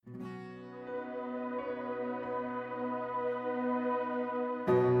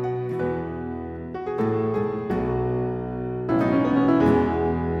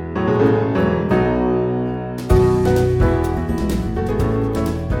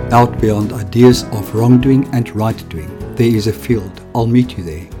Out beyond ideas of wrongdoing and right doing, there is a field. I'll meet you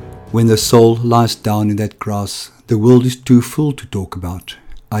there. When the soul lies down in that grass, the world is too full to talk about.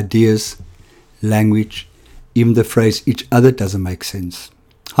 Ideas, language, even the phrase each other doesn't make sense.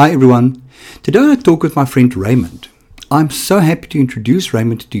 Hi everyone. Today I talk with my friend Raymond. I'm so happy to introduce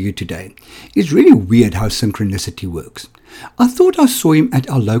Raymond to you today. It's really weird how synchronicity works. I thought I saw him at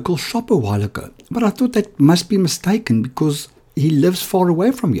our local shop a while ago, but I thought that must be mistaken because he lives far away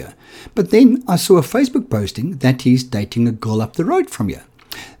from here. But then I saw a Facebook posting that he's dating a girl up the road from here.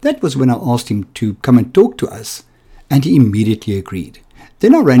 That was when I asked him to come and talk to us, and he immediately agreed.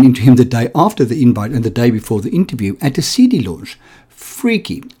 Then I ran into him the day after the invite and the day before the interview at a CD launch.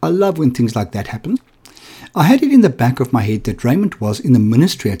 Freaky. I love when things like that happen. I had it in the back of my head that Raymond was in the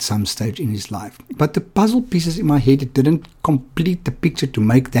ministry at some stage in his life, but the puzzle pieces in my head didn't complete the picture to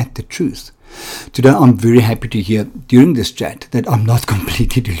make that the truth. Today I'm very happy to hear during this chat that I'm not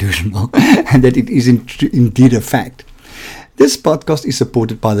completely delusional and that it is indeed a fact. This podcast is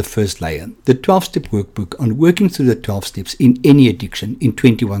supported by The First Layer, the 12-step workbook on working through the 12 steps in any addiction in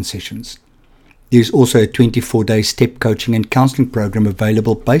 21 sessions. There is also a 24-day step coaching and counseling program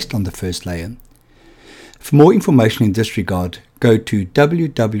available based on The First Layer. For more information in this regard, go to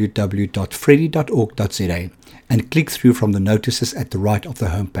www.freddy.org.za and click through from the notices at the right of the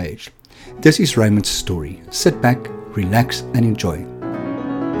homepage. This is Raymond's story. Sit back, relax, and enjoy.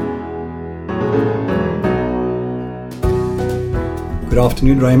 Good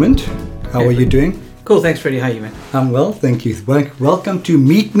afternoon, Raymond. How are you doing? Cool, thanks Freddie. How are you, man? I'm well, thank you. Welcome to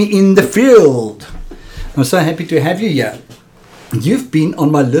Meet Me in the Field. I'm so happy to have you here. You've been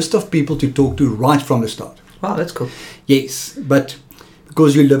on my list of people to talk to right from the start. Wow, that's cool. Yes, but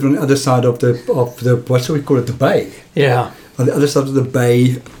because you live on the other side of the what shall we call it, the bay? Yeah. On the other side of the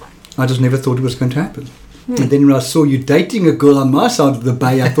bay, I just never thought it was going to happen. And then when I saw you dating a girl on my side of the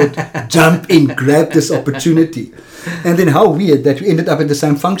bay, I thought, jump in, grab this opportunity. And then how weird that we ended up at the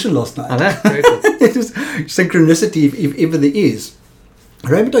same function last night. I know, very cool. It was synchronicity, if ever there is.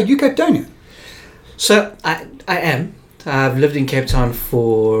 Raymond, are you Cape Townian? So, I am. I've lived in Cape Town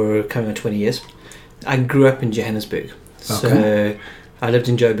for coming on 20 years. I grew up in Johannesburg. So, I lived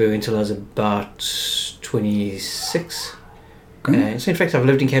in Joburg until I was about 26. Okay. So in fact, I've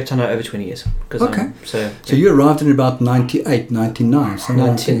lived in Cape Town now over 20 years. Okay. So you arrived in about 98, 99.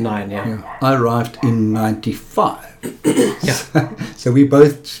 99, yeah. I arrived in 95. Yeah. So we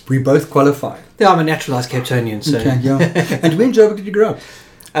both qualified. Yeah, I'm a naturalised Cape Townian. So. Okay, yeah. And when in Joburg did you grow up?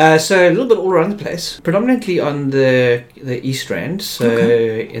 So a little bit all around the place, predominantly on the East Rand. So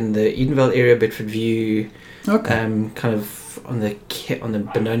in the Edenvale area, Bedford View. Okay. Kind of on the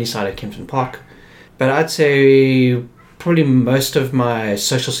Benoni side of Kempton Park. But I'd say probably most of my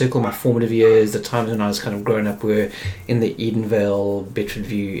social circle, my formative years, the times when I was kind of growing up, were in the Edenvale, Bedford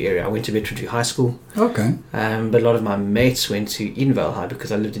View area. I went to Bedford View High School. Okay. But a lot of my mates went to Edenvale High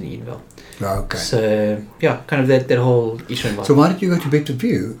because I lived in Edenvale. Okay. So, yeah, kind of that whole Eastern environment. So why did you go to Bedford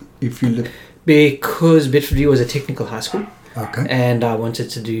View if you lived? Because Bedford View was a technical high school. Okay. And I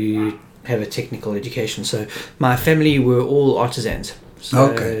wanted to have a technical education. So my family were all artisans.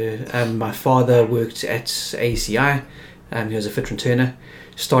 So, my father worked at ACI. He was a fit returner.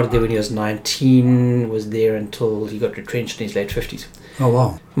 Started there when he was 19, was there until he got retrenched in his late 50s. Oh,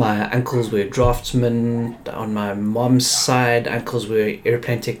 wow. My uncles were draftsmen. On my mom's side, uncles were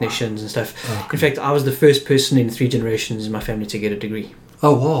airplane technicians and stuff. Okay. In fact, I was the first person in 3 generations in my family to get a degree.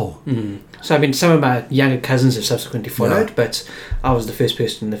 Oh, wow. So, I mean, some of my younger cousins have subsequently followed, but I was the first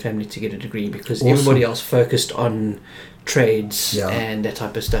person in the family to get a degree because everybody else focused on trades and that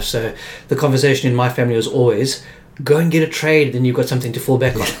type of stuff. So, the conversation in my family was always, go and get a trade, then you've got something to fall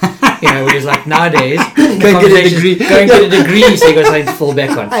back on. Whereas like nowadays, go and get a degree. Go and get a degree, so you've got something to fall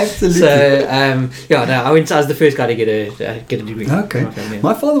back on. Absolutely. So, I was the first guy to get a degree. Okay.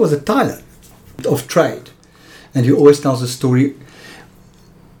 My father was a tiler of trade, and he always tells a story.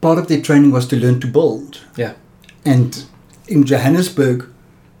 Part of their training was to learn to build. Yeah. And in Johannesburg,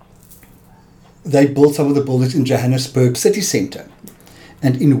 they built some of the buildings in Johannesburg city centre.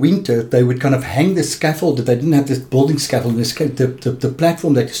 And in winter, they would kind of hang the scaffold. They didn't have this building scaffold. The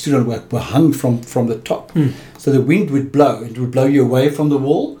platform that you stood on were hung from the top. So the wind would blow. It would blow you away from the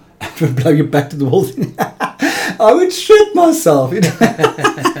wall. And it would blow you back to the wall. I would shit myself.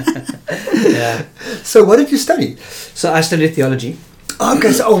 Yeah. So what did you study? So I studied theology.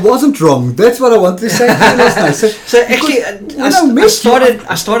 Okay, so I wasn't wrong. That's what I wanted to say last night. So actually, I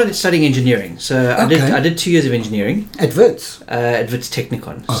started studying engineering. So I did 2 years of engineering at Wits. At Wits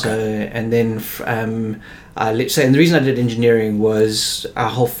Technikon. Okay. So and then So, and the reason I did engineering was our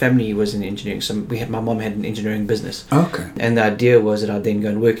whole family was in engineering. So my mom had an engineering business. Okay. And the idea was that I'd then go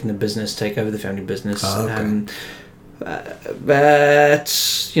and work in the business, take over the family business. Okay. But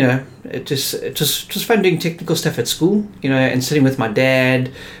it was fun doing technical stuff at school. And sitting with my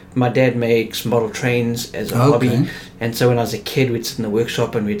dad. My dad makes model trains as a hobby, and so when I was a kid, we'd sit in the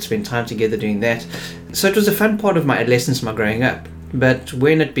workshop and we'd spend time together doing that. So it was a fun part of my adolescence, my growing up. But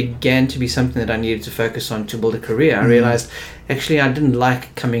when it began to be something that I needed to focus on to build a career, I realized actually I didn't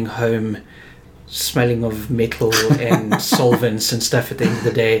like coming home smelling of metal and solvents and stuff at the end of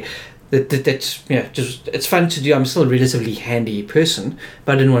the day. Just it's fun to do. I'm still a relatively handy person,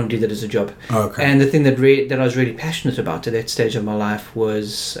 but I didn't want to do that as a job. Okay. And the thing that I was really passionate about at that stage of my life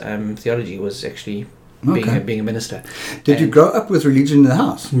was theology. Was actually being a minister. Did you grow up with religion in the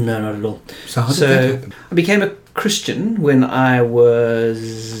house? No, not at all. So how did that happen? I became a Christian when I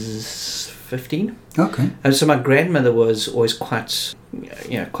was 15. Okay. And so my grandmother was always quite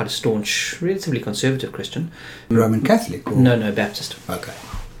a staunch, relatively conservative Christian. Roman Catholic? Or? No, Baptist. Okay.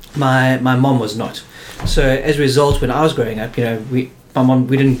 My mom was not. So as a result, when I was growing up, my mom,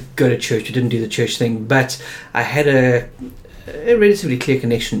 we didn't go to church, we didn't do the church thing, but I had a relatively clear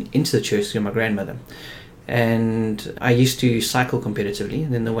connection into the church through my grandmother. And I used to cycle competitively,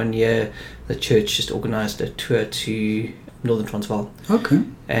 and then the one year the church just organised a tour to Northern Transvaal. Okay.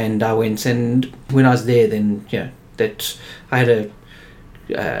 And I went, and when I was there, then that I had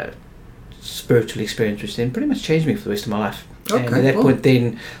a spiritual experience which then pretty much changed me for the rest of my life. Okay. And at that point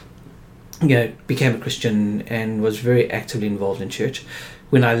then, became a Christian and was very actively involved in church.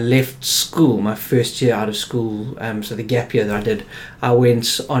 When I left school, my first year out of school, so the gap year that I did, I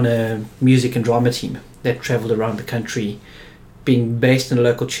went on a music and drama team that travelled around the country, being based in a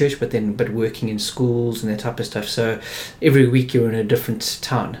local church, but working in schools and that type of stuff. So every week you were in a different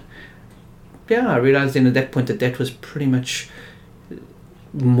town. I realised then at that point that was pretty much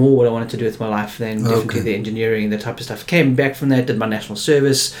more what I wanted to do with my life than definitely the engineering and that type of stuff. Came back from that, did my national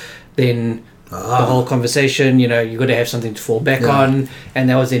service, then the whole conversation, you got to have something to fall back on, and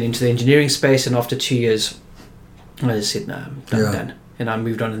that was then into the engineering space. And after 2 years, I just said, no, I'm done. And I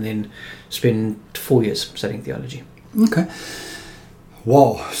moved on and then spent 4 years studying theology. Okay.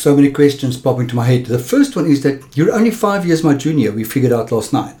 Wow, so many questions pop into my head. The first one is that you're only 5 years my junior, we figured out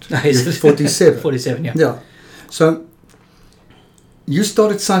last night. You're 47. 47, yeah. Yeah. So you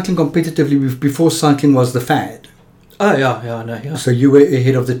started cycling competitively before cycling was the fad. Oh, yeah. So you were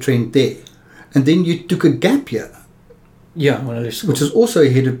ahead of the trend there. And then you took a gap year. Yeah, when I left school. Which was also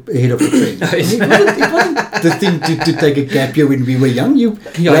ahead of the trend. It wasn't the thing to take a gap year when we were young. You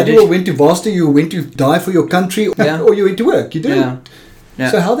either went to varsity, you went to die for your country, or you went to work. You didn't.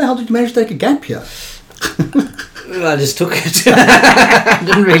 Yeah. So how the hell did you manage to take a gap year? I just took it. I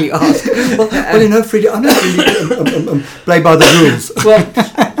didn't really ask. Well, Freddie, I'm not really play by the rules.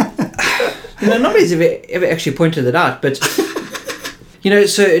 Well, nobody's ever actually pointed it out, but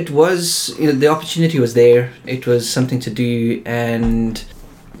so it was, the opportunity was there. It was something to do, and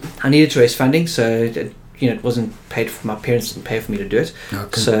I needed to raise funding, so it wasn't paid for. My parents didn't pay for me to do it,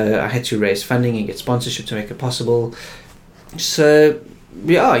 so I had to raise funding and get sponsorship to make it possible. So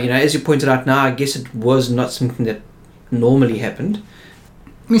as you pointed out now, I guess it was not something that normally happened.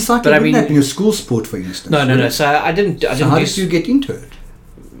 I mean, cycling wouldn't happen in your school sport, for instance. No. So I didn't. So how did you get into it?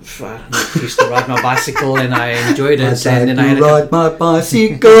 I used to ride my bicycle and I enjoyed it. I ride my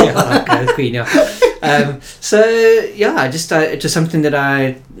bicycle. Queen. So it's just something that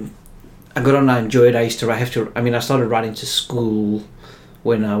I got on. I enjoyed. I started riding to school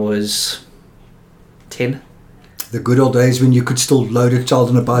when I was 10. The good old days when you could still load a child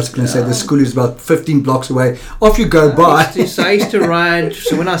on a bicycle and say the school is about 15 blocks away. Off you go by. So I used to ride.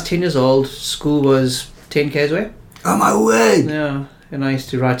 So when I was 10 years old, school was 10 k's away. Oh my word! Yeah, and I used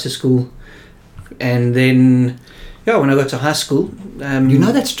to ride to school, and then when I got to high school, you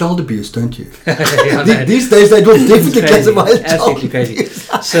know that's child abuse, don't you? These days they will definitely classify as absolutely crazy.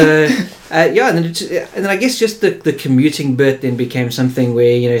 So and then I guess just the commuting bit then became something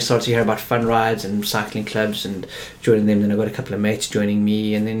where you started to hear about fun rides and cycling clubs and joining them. Then I got a couple of mates joining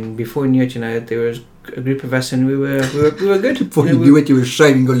me, and then before you knew it, there was a group of us, and we were good. Before you knew it, you were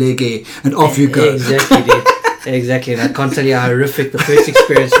shaving your leg hair, and off you go. Exactly, dude. Exactly, and I can't tell you how horrific the first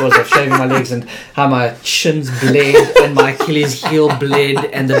experience was of shaving my legs and how my shins bled and my Achilles heel bled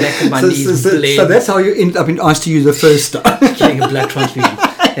and the back of my knees bled. So that's how you ended up in ICU the first time. Getting a blood transfusion.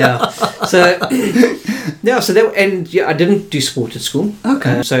 Yeah. So I didn't do sport at school.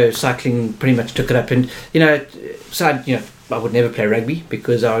 Okay. So cycling pretty much took it up, and I would never play rugby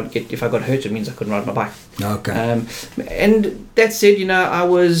because if I got hurt, it means I couldn't ride my bike. Okay. And that said, I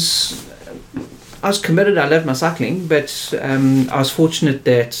was I was committed. I loved my cycling, but I was fortunate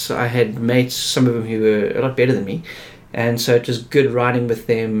that I had mates, some of them who were a lot better than me, and so it was good riding with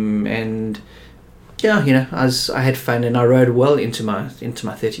them. And yeah, I had fun, and I rode well into my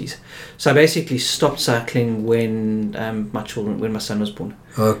 30s. So I basically stopped cycling when my son was born.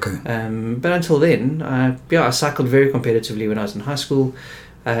 Okay. But until then, I cycled very competitively when I was in high school.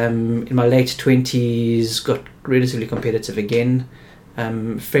 In my late 20s, got relatively competitive again.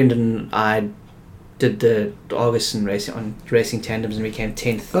 A friend and I did the Argoston racing on racing tandems and became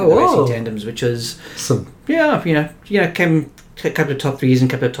 10th in the racing tandems, which was came a couple of top 3s and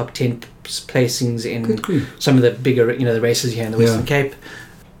a couple of top 10 placings in some of the bigger the races here in the Western Cape.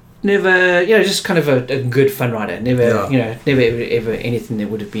 Never just kind of a good fun rider. Never ever anything that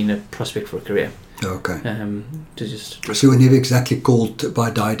would have been a prospect for a career. Okay. So you were never exactly called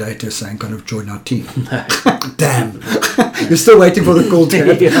by Data saying, kind of join our team. No. Damn. You're still waiting for the call to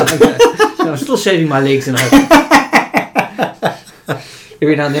happen. I'm still shaving my legs and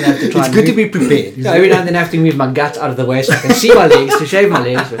every now and then I have to try. It's good to be prepared. Every now and then I have to move my gut out of the way so I can see my legs to shave my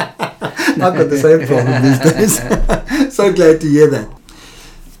legs. I've got the same problem these days. So glad to hear that.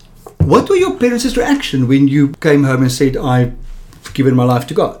 What were your parents' reaction when you came home and said, I've given my life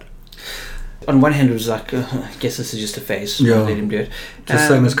to God? On one hand, it was like, I guess this is just a phase. Let him do it. The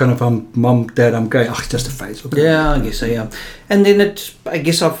same as kind of, Mum, Dad, I'm going, it's just a phase. Okay. Yeah, I guess so, yeah. And then I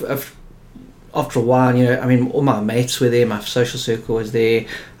guess after a while, all my mates were there, my social circle was there.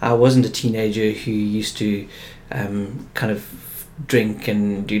 I wasn't a teenager who used to kind of drink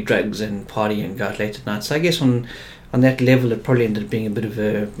and do drugs and party and go out late at night. So I guess on that level, it probably ended up being a bit of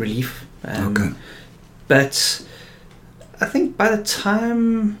a relief. Okay. But I think by the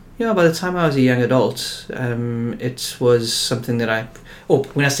time I was a young adult, it was something that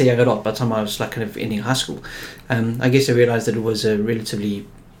when I say young adult, by the time I was like kind of ending high school, I guess I realised that it was a relatively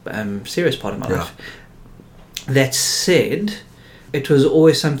serious part of my life. That said, it was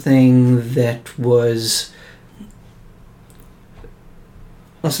always something that was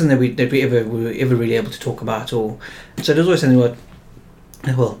not something that we were ever really able to talk about, or so it was always something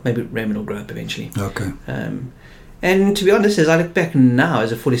maybe Raymond will grow up eventually. Okay. And to be honest, as I look back now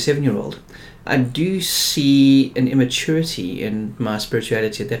as a 47-year-old, I do see an immaturity in my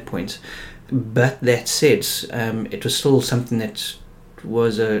spirituality at that point. But that said, it was still something that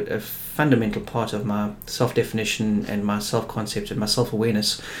was a fundamental part of my self-definition and my self-concept and my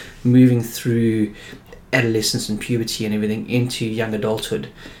self-awareness moving through adolescence and puberty and everything into young adulthood.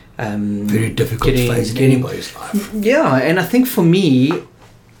 Very difficult phase in anybody's life. Yeah, and I think for me,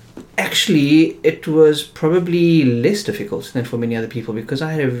 actually, it was probably less difficult than for many other people because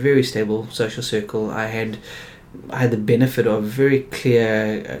I had a very stable social circle. I had the benefit of very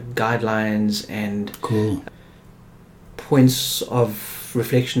clear guidelines and points of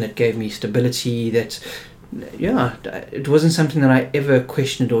reflection that gave me stability. That, it wasn't something that I ever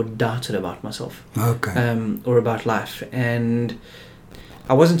questioned or doubted about myself. Okay. Or about life. And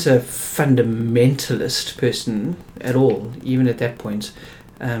I wasn't a fundamentalist person at all, even at that point.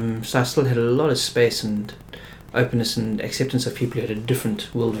 So I still had a lot of space and openness and acceptance of people who had a different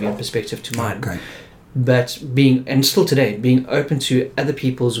worldview and perspective to mine. Okay. But still today, being open to other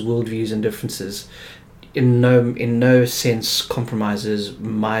people's worldviews and differences in no sense compromises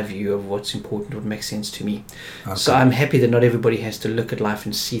my view of what's important, what makes sense to me. Okay. So I'm happy that not everybody has to look at life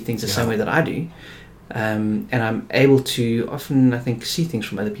and see things the same way that I do. And I'm able to often, I think, see things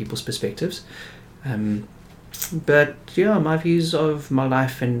from other people's perspectives. But my views of my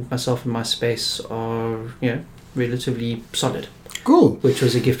life and myself and my space are relatively solid. Cool. Which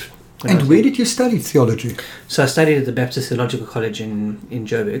was a gift. And where did you study theology? So I studied at the Baptist Theological College in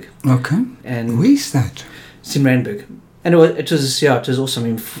Joburg. Okay. And where's that? It's in Randburg. And it was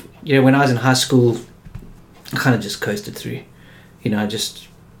awesome. When I was in high school, I kind of just coasted through.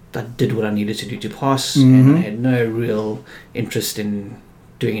 I did what I needed to do to pass, and I had no real interest in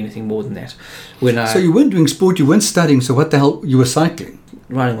doing anything more than that. So you weren't doing sport, you weren't studying, so what the hell, you were cycling?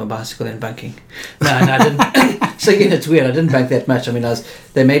 Riding my bicycle and bunking. No, I didn't. So again, it's weird, I didn't bank that much.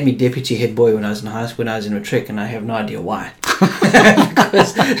 They made me deputy head boy when I was in high school, when I was in matric, and I have no idea why.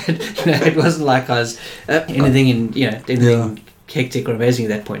 Because it wasn't like I was anything hectic or amazing at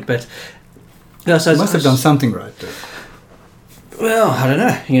that point. But so you must have done something right though. Well, I don't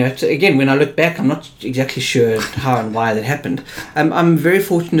know. Again, when I look back, I'm not exactly sure how and why that happened. I'm very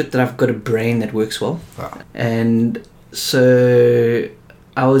fortunate that I've got a brain that works well. Wow. And so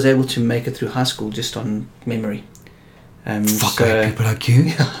I was able to make it through high school just on memory. I had people like you.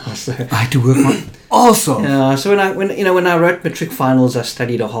 I had to work on. Awesome. Yeah. So when I wrote matric finals, I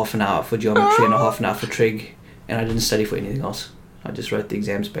studied a half an hour for geometry and a half an hour for trig, and I didn't study for anything else. I just wrote the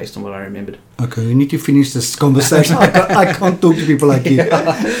exams based on what I remembered. Okay, we need to finish this conversation. I can't talk to people like you.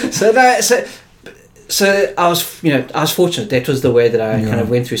 So I was fortunate. That was the way that I kind of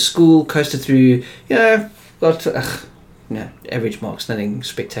went through school, coasted through, got average marks, nothing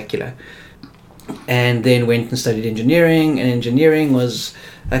spectacular. And then went and studied engineering, and engineering was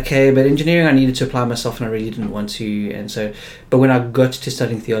okay, but engineering I needed to apply myself and I really didn't want to. And so, but when I got to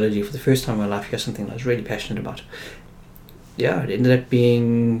studying theology for the first time in my life, here's something I was really passionate about. Yeah, it ended up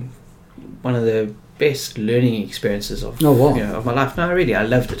being one of the best learning experiences of of my life. No, really, I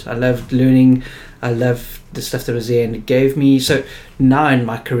loved it. I loved learning. I loved the stuff that was there, and it gave me. So now in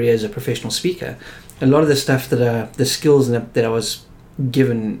my career as a professional speaker, a lot of the stuff the skills that I was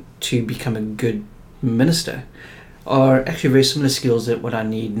given to become a good minister are actually very similar skills that what I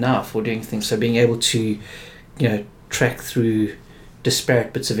need now for doing things. So being able to, track through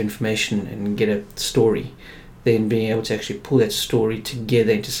disparate bits of information and get a story, then being able to actually pull that story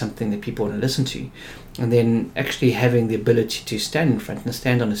together into something that people want to listen to, and then actually having the ability to stand in front and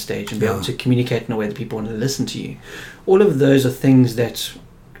stand on a stage and be able to communicate in a way that people want to listen to you. All of those are things that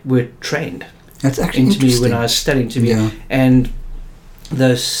were trained That's actually into me when I was studying to be, and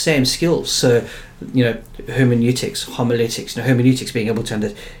those same skills. So, hermeneutics, homiletics. Hermeneutics being able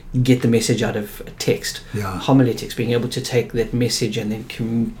to get the message out of a text. Yeah. Homiletics being able to take that message and then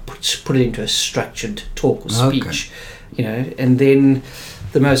put it into a structured talk or speech. Okay. And then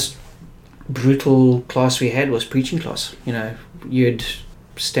the most brutal class we had was preaching class. You'd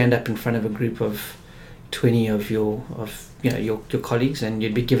stand up in front of a group of 20 of your colleagues, and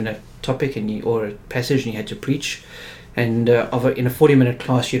you'd be given a topic or a passage, and you had to preach. And in a 40-minute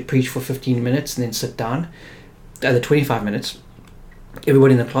class, you'd preach for 15 minutes and then sit down. The other 25 minutes,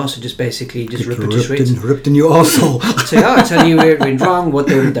 everybody in the class would just basically rip it to shreds. Ripped in your arsehole. So tell you where it went wrong, what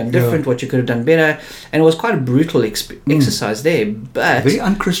they would have done different, what you could have done better. And it was quite a brutal exercise there. But very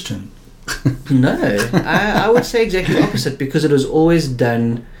unchristian. No, I would say exactly the opposite, because it was always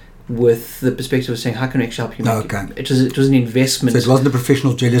done with the perspective of saying, how can we actually help you make it? It was an investment. So it wasn't a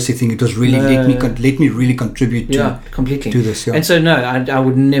professional jealousy thing. It was really let me really contribute completely to this. Yeah. And so no, I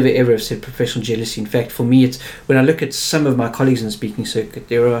would never ever have said professional jealousy. In fact, for me, it's when I look at some of my colleagues in the speaking circuit,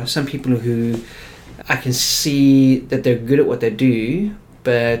 there are some people who I can see that they're good at what they do,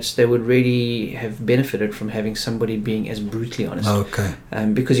 but they would really have benefited from having somebody being as brutally honest. Okay.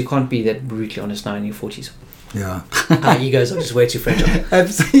 Because you can't be that brutally honest now in your 40s. Yeah. Our egos are just way too fragile.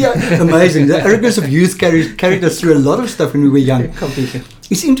 Amazing. The arrogance of youth carried us through a lot of stuff when we were young. Completely.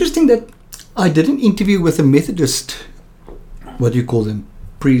 It's interesting that I did an interview with a Methodist, what do you call them,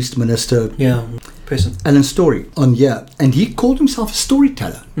 priest, minister, person, Alan Story, on here, and he called himself a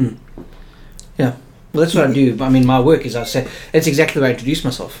storyteller. Yeah. Well, that's what I do. I mean, my work is, I say, it's exactly the way I introduce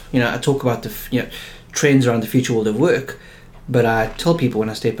myself. I talk about the trends around the future world of work. But I tell people when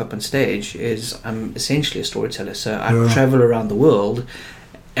I step up on stage is I'm essentially a storyteller. So I travel around the world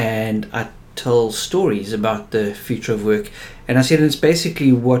and I tell stories about the future of work. And I said it's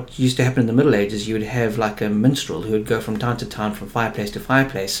basically what used to happen in the Middle Ages. You would have like a minstrel who would go from town to town, from fireplace to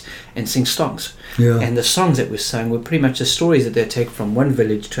fireplace, and sing songs. Yeah. And the songs that were sung were pretty much the stories that they take from one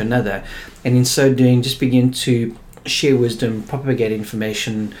village to another. And in so doing, just begin to share wisdom, propagate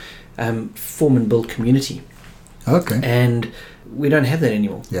information, form and build community. Okay. And we don't have that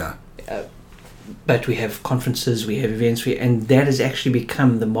anymore. Yeah. But we have conferences, we have events, and that has actually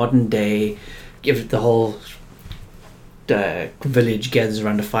become the modern day. If the whole village gathers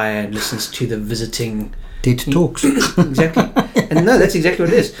around a fire and listens to the visiting TED Talks. Exactly. And no, that's exactly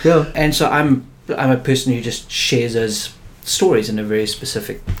what it is. Yeah. And so I'm a person who just shares those stories in a very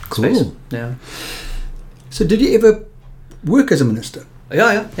specific space. Yeah. So did you ever work as a minister?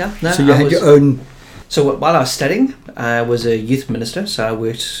 Yeah. No, so you had your own. So while I was studying, I was a youth minister. So I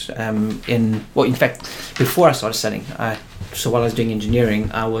worked in fact, before I started studying, while I was doing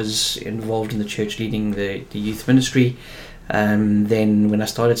engineering, I was involved in the church leading the youth ministry. Then when I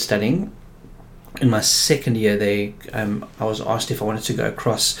started studying, in my second year, I was asked if I wanted to go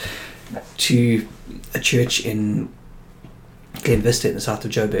across to a church in Glen Vista in the south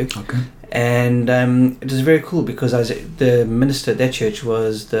of Joburg. Okay. And it was very cool because the minister at that church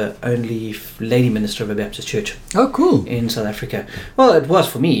was the only lady minister of a Baptist church. Oh, cool. In South Africa. Well, it was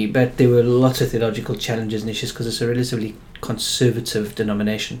for me, but there were lots of theological challenges and issues because it's a relatively conservative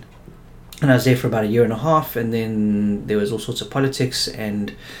denomination. And I was there for about a year and a half, and then there was all sorts of politics,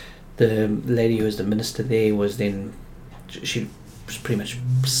 and the lady who was the minister there she was pretty much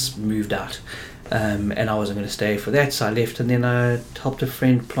moved out. And I wasn't going to stay for that, so I left, and then I helped a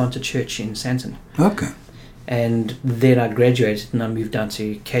friend plant a church in Sandton. Okay. And then I graduated and I moved down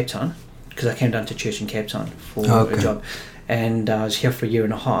to Cape Town because I came down to church in Cape Town for a job. and I was here for a year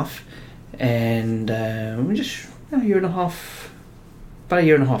and a half, and just a year and a half, about a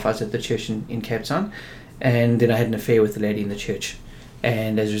year and a half I was at the church in Cape Town, and then I had an affair with a lady in the church,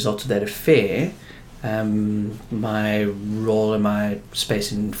 and as a result of that affair, my role and my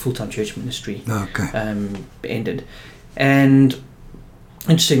space in full-time church ministry ended. And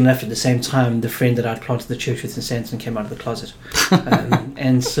interesting enough, at the same time, the friend that I'd planted the church with in Sandton came out of the closet.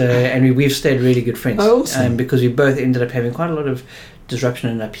 And we've stayed really good friends. Oh, awesome. Because we both ended up having quite a lot of disruption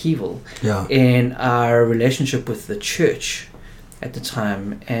and upheaval in our relationship with the church at the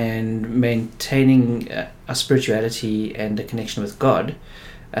time, and maintaining our spirituality and a connection with God,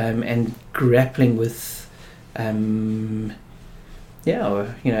 and grappling with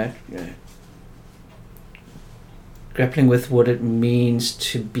grappling with what it means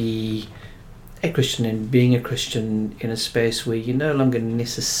to be a Christian, and being a Christian in a space where you no longer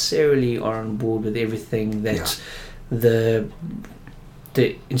necessarily are on board with everything that the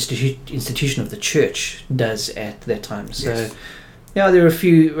institution of the church does at that time. So there were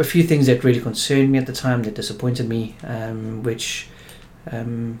a few things that really concerned me at the time, that disappointed me, which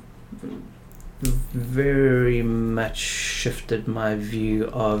very much shifted my view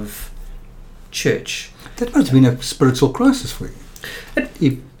of church. That must have been a spiritual crisis for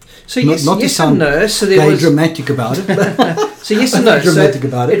you. Yes and no. So there was dramatic about it. So yes and no. Dramatic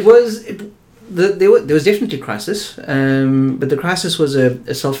about it. There was definitely a crisis, but the crisis was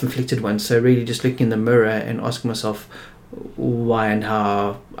a self-inflicted one. So really, just looking in the mirror and asking myself why and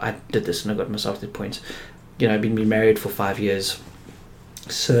how I did this, and I got myself to the point. I've been married for 5 years,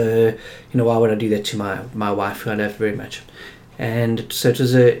 so why would I do that to my wife, who I love very much? And so it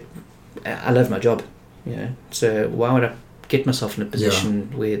was I love my job, so why would I get myself in a position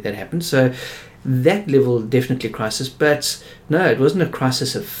where that happened? So that level, definitely a crisis, but no, it wasn't a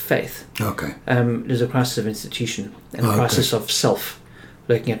crisis of faith. Okay. It was a crisis of institution, and a crisis of self,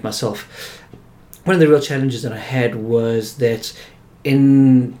 looking at myself. One of the real challenges that I had was that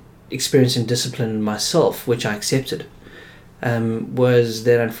in experiencing discipline myself, which I accepted, was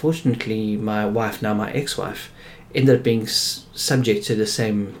that unfortunately my wife, now my ex-wife, ended up being subject to the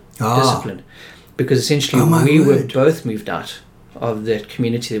same discipline, because essentially we were both moved out of that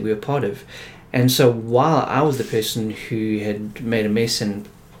community that we were part of. And so while I was the person who had made a mess and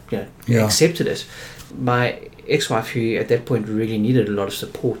accepted it, my ex-wife, who at that point really needed a lot of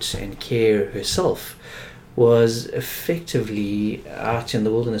support and care herself, was effectively out in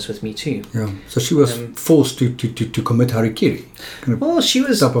the wilderness with me too. Yeah. So she was forced to commit harikiri. Well, she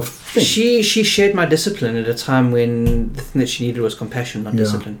was. Type of thing. She shared my discipline at a time when the thing that she needed was compassion, not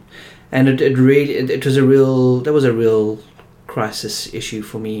discipline. And it was a real crisis issue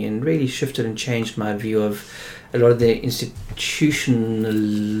for me, and really shifted and changed my view of a lot of the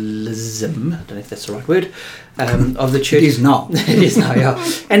institutionalism, I don't know if that's the right word, of the church. It is now. It is now, yeah.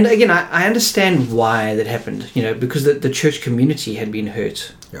 And again, I understand why that happened, because the church community had been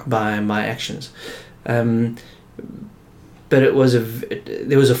hurt by my actions. But there was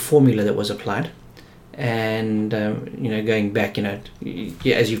a formula that was applied. And, going back,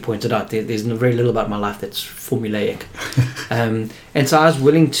 as you've pointed out, there's very little about my life that's formulaic. And so I was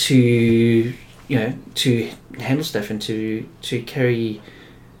willing to handle stuff and to carry,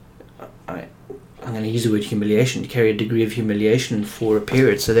 I'm going to use the word humiliation, to carry a degree of humiliation for a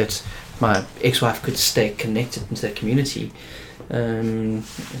period, so that my ex-wife could stay connected into that community.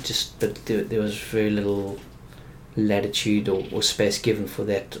 But there was very little latitude or space given for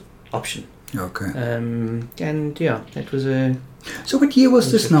that option. Okay. That was a... So what year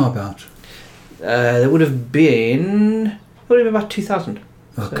was this now about? That would have been about 2000.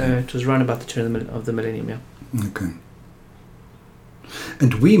 Okay. So it was around about the turn of the millennium, yeah. Okay.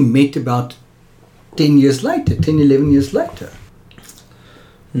 And we met about 11 years later.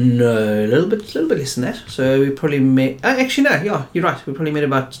 No, a little bit less than that. So we probably met... actually, no, yeah, you're right. We probably met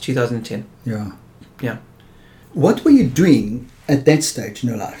about 2010. Yeah. Yeah. What were you doing at that stage in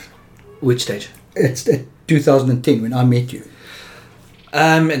your life? Which stage? It's at 2010 when I met you.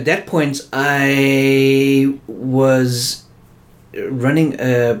 At that point, I was running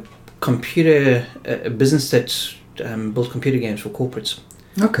a business that built computer games for corporates.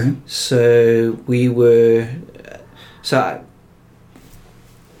 Okay. So we were...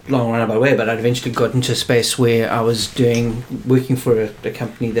 long roundabout way, but I'd eventually got into a space where I was working for a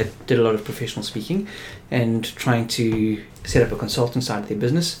company that did a lot of professional speaking and trying to set up a consultant side of their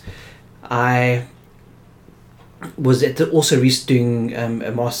business. I was also doing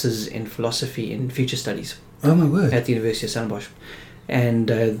a master's in philosophy in future studies. Oh my word! At the University of Stellenbosch, and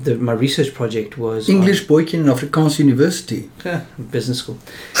my research project was English Boykin and Afrikaans University. Business school.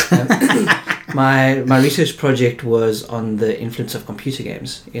 My research project was on the influence of computer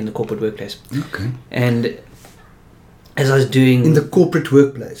games in the corporate workplace. Okay. And as I was doing... In the corporate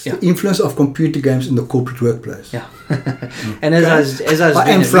workplace. Yeah. The influence of computer games in the corporate workplace. Yeah. And as I was I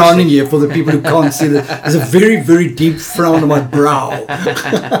am frowning here for the people who can't see that. There's a very, very deep frown on my brow.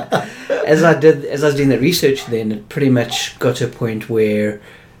 As I was doing that research, then it pretty much got to a point where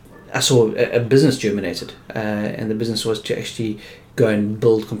I saw a business germinated, and the business was to actually go and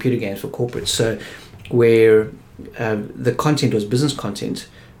build computer games for corporates. So where the content was business content,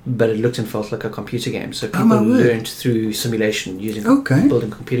 but it looked and felt like a computer game. So people learned through simulation using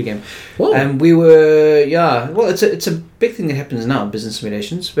building a computer game. Whoa. And we were, well, it's a big thing that happens now, business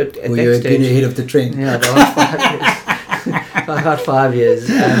simulations. But at that you're stage, getting ahead of the trend. Yeah, about 5 years.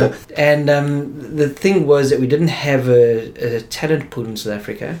 The thing was that we didn't have a talent pool in South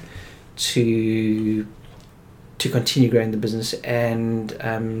Africa to continue growing the business, and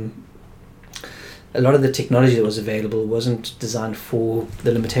a lot of the technology that was available wasn't designed for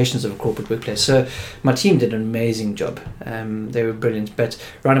the limitations of a corporate workplace. So my team did an amazing job. They were brilliant. But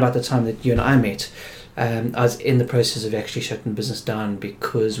around about the time that you and I met, I was in the process of actually shutting the business down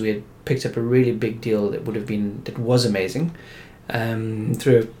because we had picked up a really big deal that was amazing.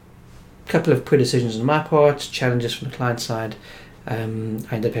 Through a couple of poor decisions on my part, challenges from the client side, I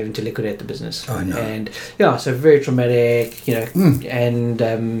ended up having to liquidate the business. Oh no! And so very traumatic,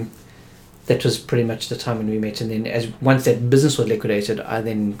 and that was pretty much the time when we met. And then once that business was liquidated, I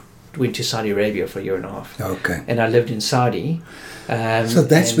then went to Saudi Arabia for a year and a half. Okay. And I lived in Saudi. So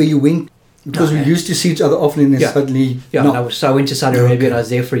that's where you went. Because we used to see each other often, and then suddenly... Yeah, so I went to Saudi Arabia, and I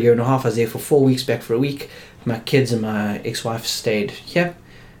was there for a year and a half. I was there for 4 weeks, back for a week. My kids and my ex-wife stayed here,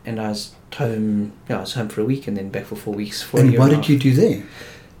 and I was home. I was home for a week, and then back for 4 weeks for a year and a half. And what did you do there?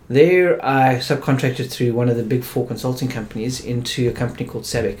 There, I subcontracted through one of the big 4 consulting companies into a company called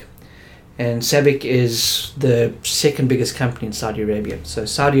SABIC. And SABIC is the second biggest company in Saudi Arabia. So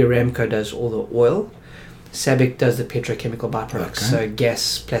Saudi Aramco does all the oil. SABIC does the petrochemical byproducts, so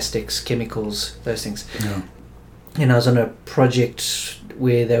gas, plastics, chemicals, those things. Yeah. And I was on a project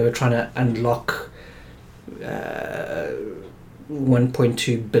where they were trying to unlock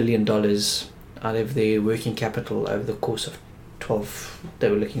 $1.2 billion out of their working capital over the course of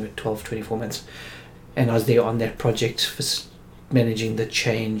 24 months. And I was there on that project for managing the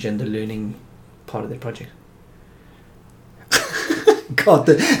change and the learning part of the project. God,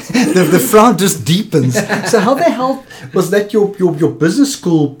 the frown just deepens. So how the hell was that your business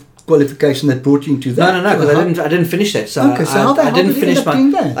school qualification that brought you into that? No, because I didn't finish that. So how the hell did you end up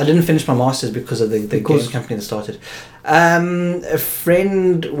doing that? I didn't finish my master's because of the game company that started. A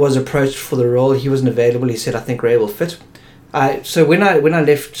friend was approached for the role. He wasn't available. He said, "I think Ray will fit." So when I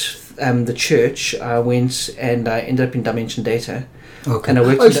left the church, I went and I ended up in Dimension Data. Okay. And I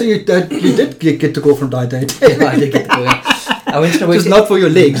worked so you did get the call from Data. Yeah, I did get the call. I went to just not for your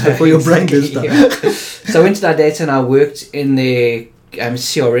legs, but for your brain business. Yeah. So I went to Data and I worked in the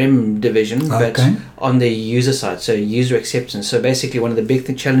CRM division, but on the user side, so user acceptance. So basically, one of the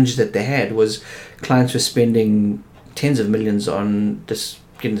big challenges that they had was clients were spending tens of millions on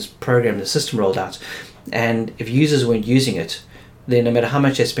getting this program, the system rolled out, and if users weren't using it, then no matter how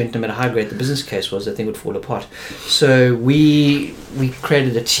much they spent, no matter how great the business case was, the thing would fall apart. So we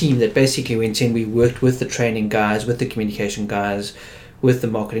created a team that basically went in. We worked with the training guys, with the communication guys, with the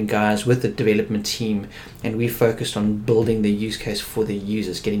marketing guys, with the development team, and we focused on building the use case for the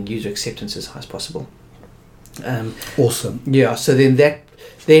users, getting user acceptance as high as possible. Awesome. Yeah. So then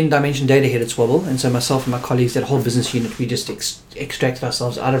Dimension Data hit its wobble, and so myself and my colleagues, that whole business unit, we just extracted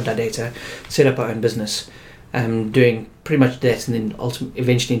ourselves out of Data, set up our own business. Doing pretty much that, and then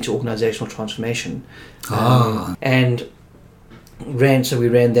eventually into organizational transformation. And we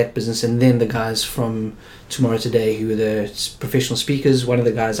ran that business, and then the guys from Tomorrow Today, who were the professional speakers, one of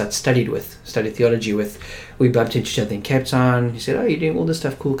the guys I'd studied theology with, we bumped into each other in Cape Town. He said, "Oh, you're doing all this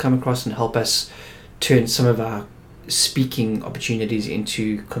stuff, cool, come across and help us turn some of our speaking opportunities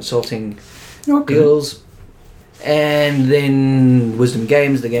into consulting deals." And then Wisdom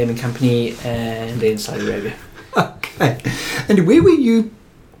Games, the gaming company, and then Saudi Arabia. Okay. And where were you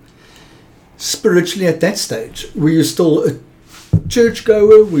spiritually at that stage? Were you still a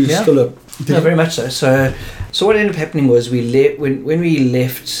churchgoer? Were you still a... No, very much so. So what ended up happening was when we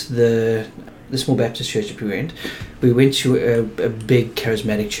left the small Baptist church that we went to a big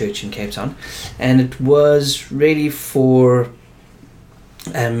charismatic church in Cape Town, and it was really for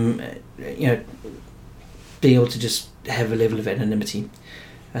being able to just have a level of anonymity.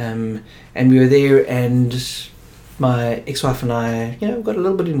 And we were there, and my ex-wife and I, got a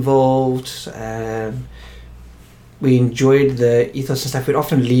little bit involved. we enjoyed the ethos and stuff. We'd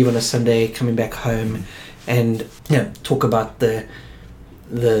often leave on a Sunday, coming back home, and talk about the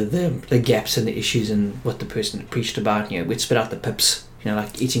gaps and the issues and what the person preached about. We'd spit out the pips,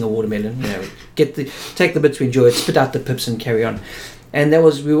 like eating a watermelon. Take the bits we enjoyed, spit out the pips, and carry on. And that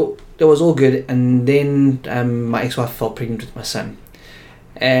was all good. And then my ex-wife fell pregnant with my son,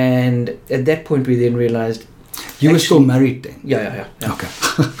 and at that point we then realized. You were still married then? Yeah. Okay.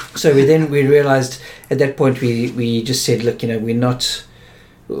 So we realized at that point we just said, look,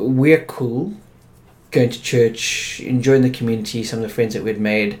 we're cool, going to church, enjoying the community, some of the friends that we'd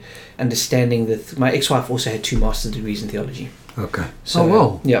made, understanding that my ex-wife also had 2 master's degrees in theology. Okay. So,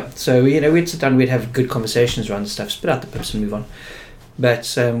 well. Yeah. So we'd sit down, we'd have good conversations around the stuff, spit out the pips and move on.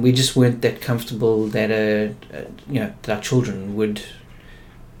 But we just weren't that comfortable that that our children would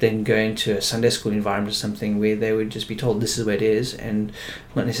then go into a Sunday school environment or something where they would just be told this is where it is and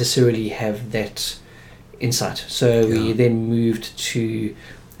not necessarily have that insight. So we then moved to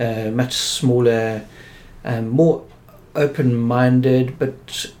a much smaller, more open-minded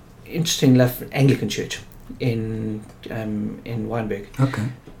but interesting enough Anglican church in Wynberg. Okay.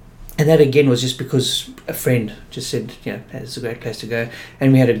 And that again was just because a friend just said, it's a great place to go,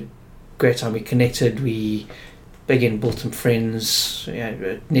 and we had a great time. We connected. We again built some friends,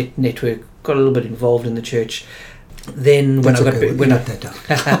 network, got a little bit involved in the church. Then when I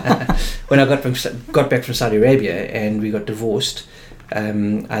got back from Saudi Arabia and we got divorced,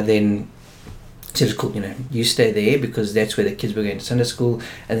 I then said, it's cool, you stay there because that's where the kids were going to Sunday school,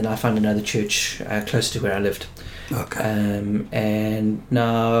 and then I found another church close to where I lived. Okay. And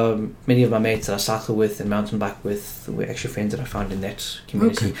now many of my mates that I cycle with and mountain bike with were actually friends that I found in that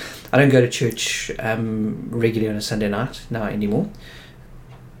community. Okay. I don't go to church regularly on a Sunday night now anymore,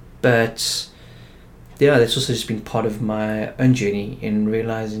 but that's also just been part of my own journey in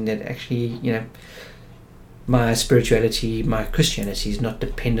realizing that actually, my spirituality, my Christianity is not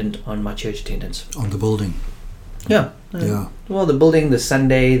dependent on my church attendance. On the building. Yeah. Well, the building, the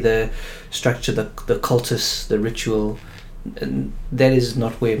Sunday, the structure, the cultus, the ritual, and that is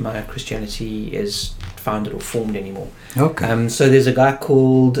not where my Christianity is founded or formed anymore. Okay. So there's a guy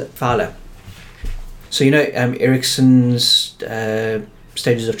called Fowler. So Erickson's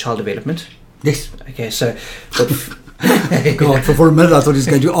stages of child development. Yes. Okay, so God, for a minute I thought he was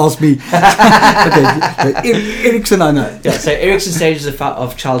going to ask me. Okay, Erickson, I know. Yeah, so Erickson's stages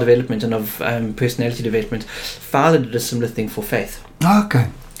of child development and of personality development. Fowler did a similar thing for faith. Okay.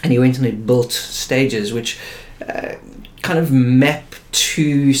 And he went and he built stages which kind of map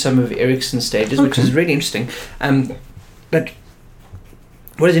to some of Erickson's stages, which is really interesting. But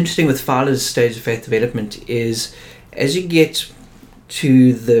what is interesting with Fowler's stage of faith development is as you get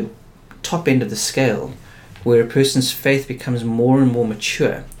to the top end of the scale, where a person's faith becomes more and more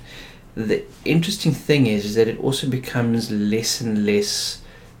mature, the interesting thing is that it also becomes less and less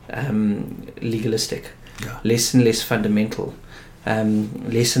legalistic, less and less fundamental,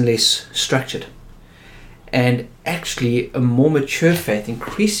 less and less structured. And actually, a more mature faith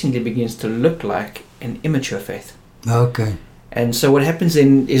increasingly begins to look like an immature faith. Okay. And so what happens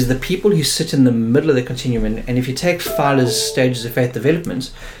then is the people who sit in the middle of the continuum, and if you take Fowler's stages of faith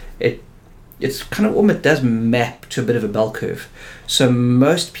development, it's kind of almost does map to a bit of a bell curve. So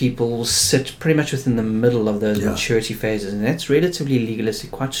most people sit pretty much within the middle of those maturity phases, and that's relatively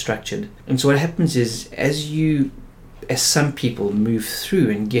legalistic, quite structured. And so what happens is as some people move through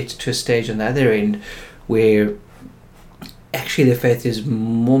and get to a stage on the other end where actually their faith is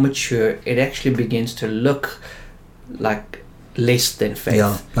more mature, it actually begins to look like less than faith.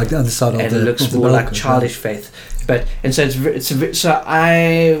 Yeah, like the other side of and the it looks more like childish faith.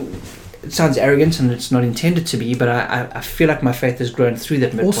 It sounds arrogant and it's not intended to be, but I feel like my faith has grown through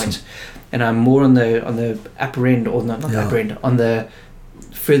that midpoint, and I'm more on the upper end, or not the upper end, on the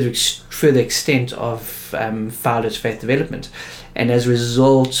further extent of Fowler's faith development, and as a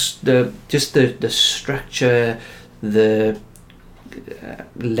result, the structure, the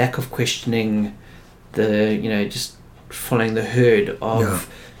lack of questioning, just following the herd of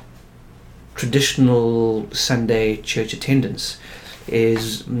traditional Sunday church attendance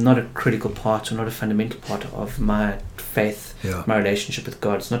is not a critical part or not a fundamental part of my faith, my relationship with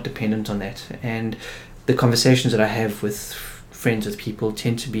God. It's not dependent on that. And the conversations that I have with friends, with people,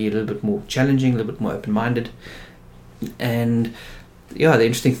 tend to be a little bit more challenging, a little bit more open-minded. And the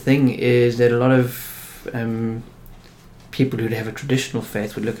interesting thing is that a lot of people who have a traditional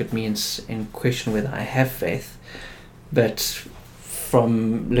faith would look at me and question whether I have faith. But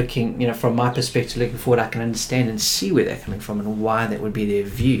from looking, from my perspective, looking forward, I can understand and see where they're coming from and why that would be their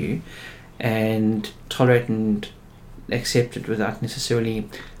view, and tolerate and accept it without necessarily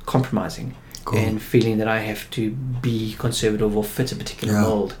compromising. and feeling that I have to be conservative or fit a particular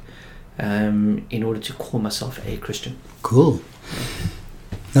mold in order to call myself a Christian. Cool.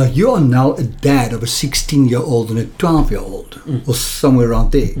 Now, you are now a dad of a 16-year-old and a 12-year-old, or somewhere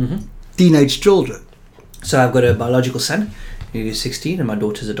around there. Teenage children. So I've got a biological son who's 16, and my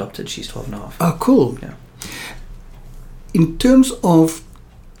daughter's adopted. She's 12 and a half. Oh, cool. Yeah. In terms of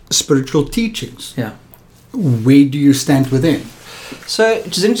spiritual teachings, yeah, where do you stand with them? So it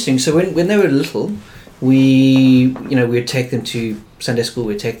was interesting. So when they were little, we'd take them to Sunday school,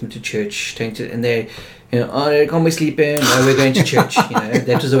 we'd take them to church, and they, can't we sleep in? No, we're going to church.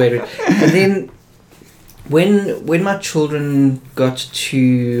 That was the way it. And then when my children got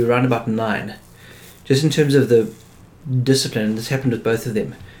to around about 9, just in terms of the discipline, this happened with both of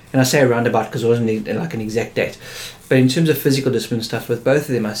them. And I say around about because it wasn't like an exact date. But in terms of physical discipline stuff, with both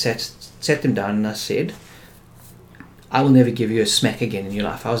of them, I sat them down and I said, I will never give you a smack again in your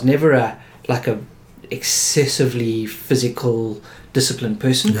life. I was never a excessively physical, disciplined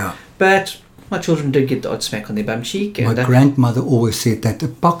person. Yeah. But my children did get the odd smack on their bum cheek. And my grandmother always said that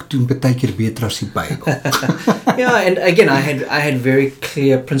 'n pak doen baie keer beter as die Bybel. Yeah, and again, I had very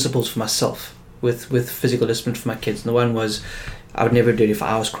clear principles for myself with physical discipline for my kids. And the one was, I would never do it if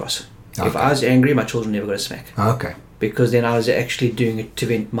I was cross. Okay. If I was angry, my children never got a smack. Okay. Because then I was actually doing it to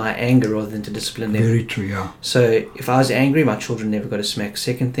vent my anger rather than to discipline them. Very true, yeah. So if I was angry, my children never got a smack.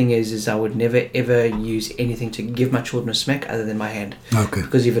 Second thing is I would never ever use anything to give my children a smack other than my hand. Okay.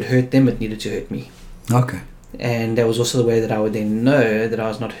 Because if it hurt them, it needed to hurt me. Okay. And that was also the way that I would then know that I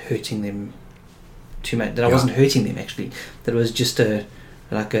was not hurting them too much. That I wasn't hurting them actually. That it was just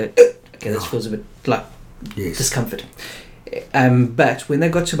okay, this feels a bit like discomfort. But when they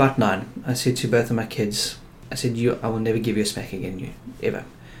got to about 9, I said to both of my kids, I said, I will never give you a smack again, ever.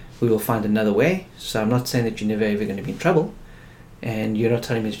 We will find another way. So I'm not saying that you're never ever going to be in trouble, and you're not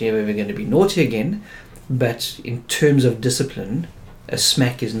telling me that you're never ever going to be naughty again, but in terms of discipline, a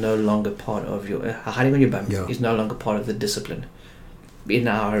smack is no longer part of your, hiding on your bum is no longer part of the discipline in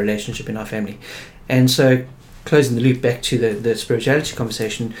our relationship, in our family. And so, closing the loop back to the spirituality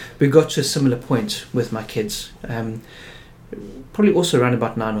conversation, we got to a similar point with my kids, probably also around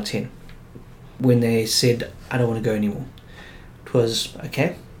about 9 or 10. When they said, I don't want to go anymore. It was,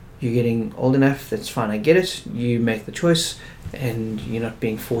 okay, you're getting old enough, that's fine, I get it, you make the choice, and you're not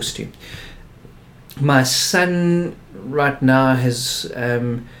being forced to. My son right now has,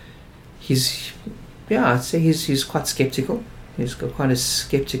 I'd say he's quite skeptical. He's got quite a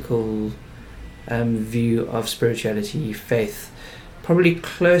skeptical view of spirituality, faith, probably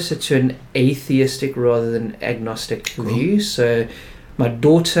closer to an atheistic rather than agnostic view. So my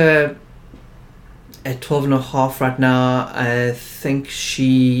daughter, at 12 and a half right now, I think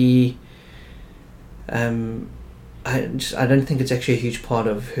she, I don't think it's actually a huge part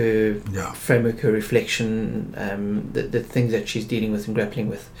of her framework, her reflection, the things that she's dealing with and grappling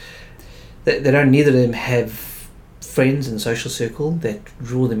with. Neither of them have friends and social circle that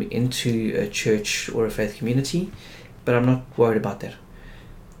draw them into a church or a faith community, but I'm not worried about that,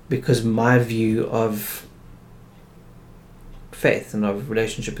 because my view of faith and of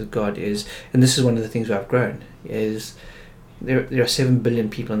relationship with God is, and this is one of the things where I've grown, is there are 7 billion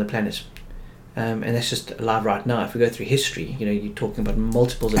people on the planet, and that's just alive right now. If we go through history, you're talking about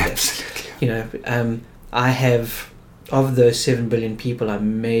multiples of that. Absolutely. I have, of those 7 billion people, I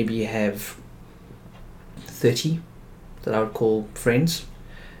maybe have 30 that I would call friends,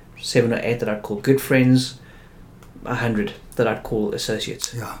 7 or 8 that I'd call good friends, 100 that I'd call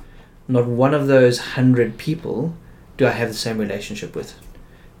associates. Yeah. Not one of those 100 people do I have the same relationship with.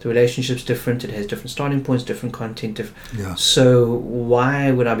 The relationship's different, it has different starting points, different content. So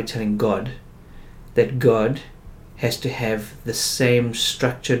why would I be telling God that God has to have the same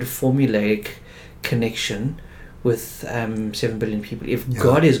structured, formulaic connection with 7 billion people? If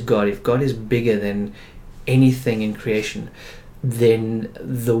God is God, if God is bigger than anything in creation, then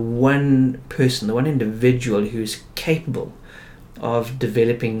the one person, the one individual who's capable of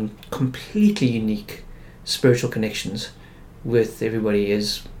developing completely unique spiritual connections with everybody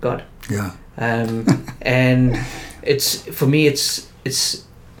is God. Yeah. And it's, for me, it's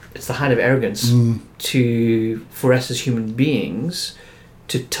the height of arrogance for us as human beings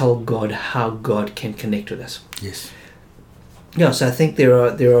to tell God how God can connect with us. Yes. Yeah, so I think there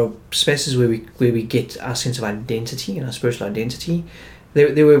are spaces where we get our sense of identity and our spiritual identity.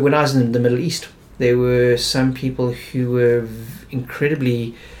 There were, when I was in the Middle East, there were some people who were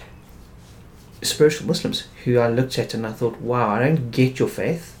incredibly spiritual Muslims who I looked at and I thought, wow, I don't get your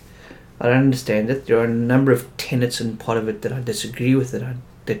faith. I don't understand it. There are a number of tenets and part of it that I disagree with,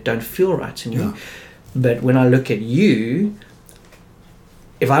 that don't feel right to me. Yeah. But when I look at you,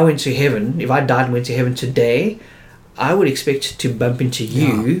 if I went to heaven, if I died and went to heaven today, I would expect to bump into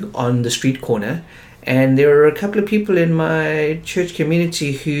you on the street corner. And there are a couple of people in my church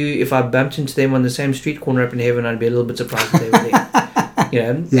community who, if I bumped into them on the same street corner up in heaven, I'd be a little bit surprised that they were there. You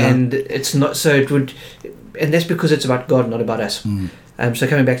know, and it's not so. It would, and that's because it's about God, not about us. So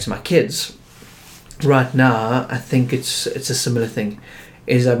coming back to my kids, right now, I think it's a similar thing.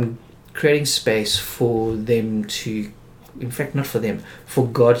 Is I'm creating space for them to, in fact, not for them, for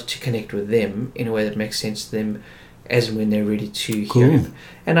God to connect with them in a way that makes sense to them, as and when they're ready to hear Him.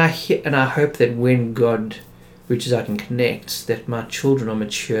 And I hope that when God reaches out and connects, that my children are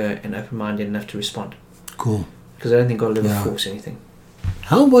mature and open-minded enough to respond. Cool. Because I don't think God will ever force anything.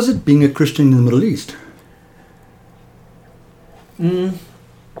 How was it being a Christian in the Middle East?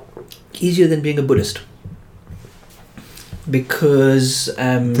 Easier than being a Buddhist. Because...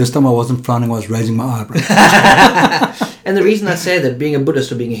 this time I wasn't frowning, I was raising my eyebrows. And the reason I say that, being a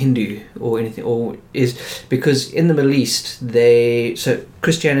Buddhist or being a Hindu or anything, is because in the Middle East, so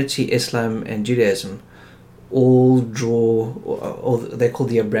Christianity, Islam and Judaism all draw, or they're called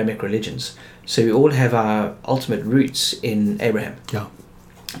the Abrahamic religions. So we all have our ultimate roots in Abraham. Yeah.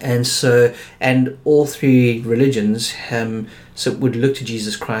 And so, and all three religions would look to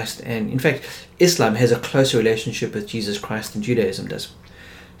Jesus Christ. And in fact, Islam has a closer relationship with Jesus Christ than Judaism does.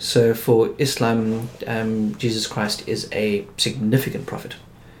 So for Islam, Jesus Christ is a significant prophet.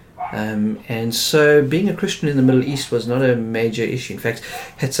 And so being a Christian in the Middle East was not a major issue. In fact,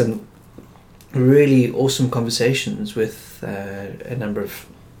 had some really awesome conversations with a number of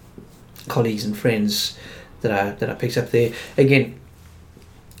colleagues and friends that I picked up there. Again,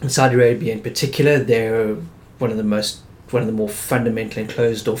 in Saudi Arabia in particular, they're one of the more fundamental and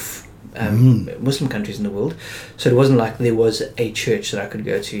closed off Muslim countries in the world. So it wasn't like there was a church that I could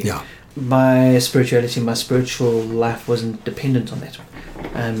go to. Yeah. My spirituality, my spiritual life wasn't dependent on that.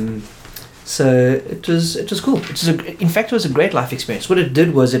 So it was cool. In fact, it was a great life experience. What it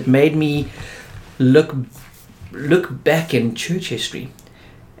did was it made me look back in church history.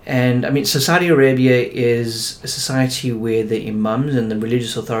 And I mean, so Saudi Arabia is a society where the imams and the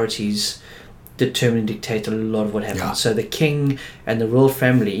religious authorities determine and dictate a lot of what happens. Yeah. So the king and the royal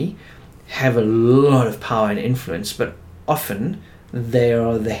family have a lot of power and influence, but often they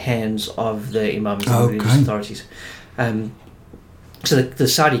are the hands of the imams and religious authorities. So the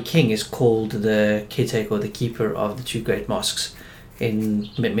Saudi king is called the caretaker or the keeper of the two great mosques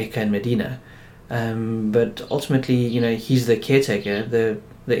in Mecca and Medina. But ultimately, he's the caretaker.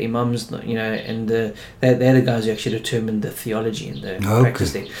 The imams, and they're the guys who actually determine the theology and the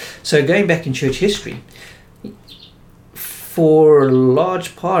practice there. So going back in church history, for a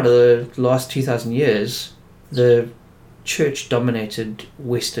large part of the last 2,000 years, the church dominated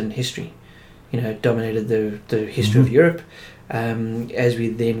Western history. Dominated the history of Europe. As we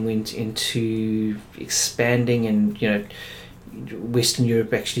then went into expanding and Western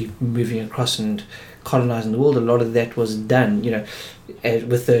Europe actually moving across and colonizing the world, a lot of that was done,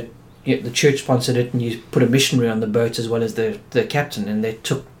 with the church sponsored it, and you put a missionary on the boat as well as the captain, and they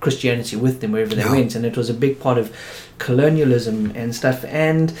took Christianity with them wherever they went, and it was a big part of colonialism and stuff.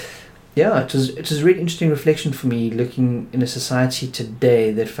 And it was a really interesting reflection for me, looking in a society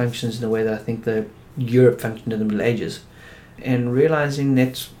today that functions in a way that I think the Europe functioned in the Middle Ages, and realizing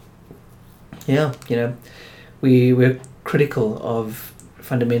that we're critical of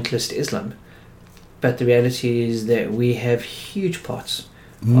fundamentalist Islam, but the reality is that we have huge parts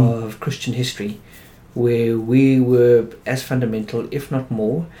of Christian history where we were as fundamental, if not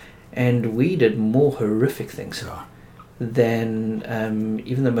more, and we did more horrific things than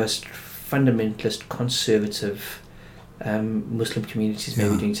even the most fundamentalist, conservative Muslim communities may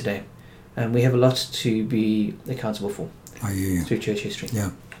be doing today. And we have a lot to be accountable for through church history.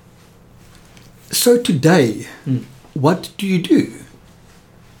 Yeah. So today, what do you do?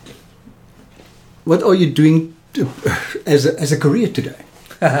 What are you doing as a career today?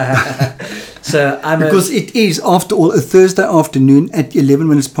 Because it is, after all, a Thursday afternoon at 11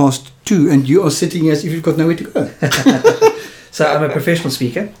 minutes past 2, and you are sitting as if you've got nowhere to go. So I'm a professional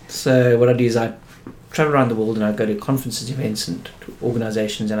speaker. So what I do is I travel around the world and I go to conferences, events and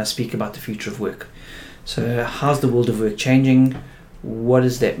organizations, and I speak about the future of work. So how's the world of work changing? What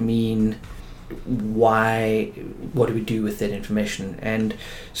does that mean? Why? What do we do with that information? And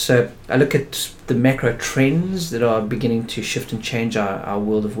so I look at the macro trends that are beginning to shift and change our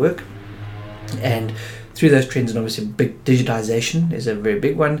world of work, and through those trends, and obviously big digitization is a very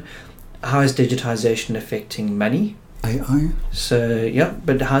big one. How is digitization affecting money? AI. So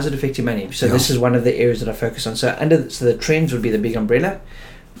but how is it affecting money? So this is one of the areas that I focus on. So the trends would be the big umbrella,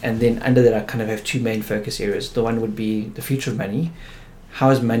 and then under that I kind of have two main focus areas. The one would be the future of money, how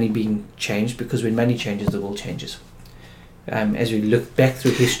is money being changed? Because when money changes, the world changes. As we look back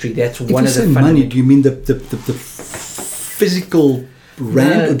through history, that's one of the money. Do you mean the physical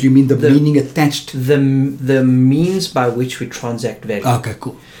rand, or do you mean the meaning attached? The means by which we transact value. Okay,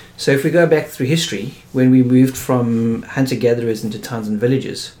 cool. So if we go back through history, when we moved from hunter-gatherers into towns and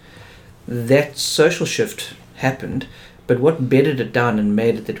villages, that social shift happened. But what bedded it down and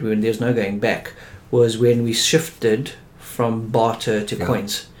made it that there's no going back was when we shifted from barter to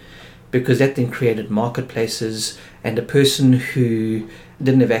coins, because that then created marketplaces, and a person who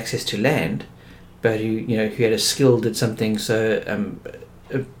didn't have access to land, but who had a skill, did something. So let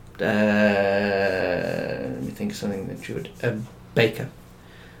me think of something that you would. A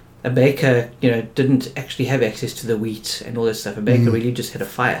baker, didn't actually have access to the wheat and all that stuff. A baker really just had a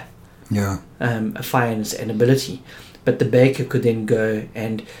fire. Yeah. A fire and an ability. But the baker could then go,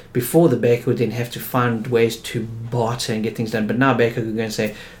 and before the baker would then have to find ways to barter and get things done. But now a baker could go and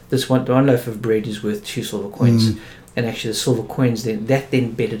say, this one loaf of bread is worth 2 silver coins. And actually the silver coins, then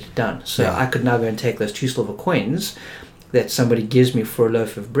bedded it down. So I could now go and take those 2 silver coins that somebody gives me for a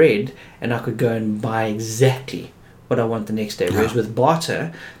loaf of bread, and I could go and buy exactly what I want the next day. Whereas with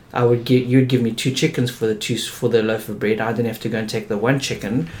barter, you'd give me 2 chickens for the loaf of bread. I then have to go and take the 1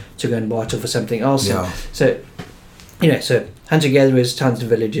 chicken to go and barter for something else. Yeah. So hunter-gatherers, towns and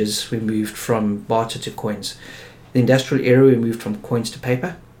villages, we moved from barter to coins. The industrial era, we moved from coins to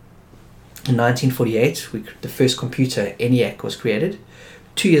paper. In 1948, the first computer, ENIAC, was created.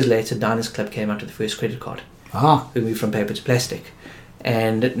 2 years later, Diners Club came out with the first credit card. We moved from paper to plastic.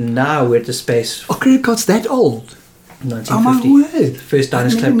 And now we're at the space... Oh, credit card's that old? 1950. Oh, my word. The first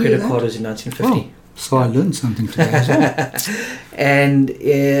Diners Club credit card was in 1950. Oh, so I learned something today as well. And,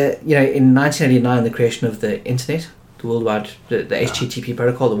 in 1989, the creation of the internet, the worldwide, the HTTP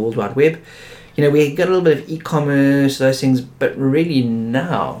protocol, the World Wide Web. We got a little bit of e-commerce, those things, but really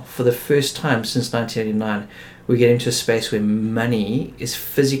now, for the first time since 1989, we get into a space where money is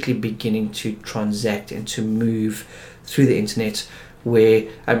physically beginning to transact and to move through the internet, where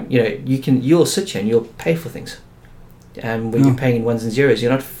you'll sit here and you'll pay for things. When you're paying in ones and zeros,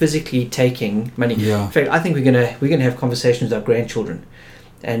 you're not physically taking money. Yeah. In fact, I think we're gonna have conversations with our grandchildren,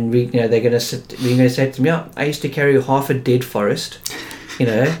 and we're gonna say to me, I used to carry half a dead forest,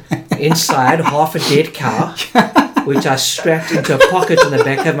 inside half a dead cow, which I strapped into a pocket in the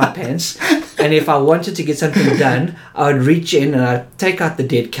back of my pants. And if I wanted to get something done, I would reach in and I'd take out the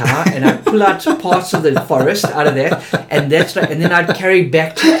dead cow and I'd pull out parts of the forest out of that, and then I'd carry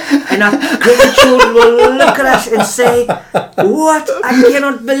back to it, and our grandchildren will look at us and say, "What? I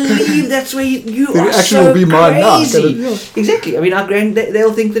cannot believe that's where you are so crazy." Exactly. I mean,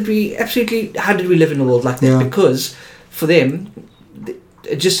 they'll think that how did we live in a world like that? Because for them,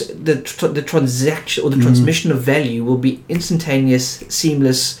 just the transaction or the transmission of value will be instantaneous,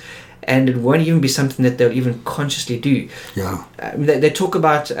 seamless, and it won't even be something that they'll even consciously do. Yeah. They talk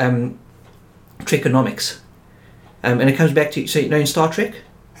about Trekonomics, and it comes back to, so in Star Trek.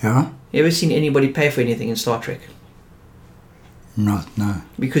 Yeah. You ever seen anybody pay for anything in Star Trek? No.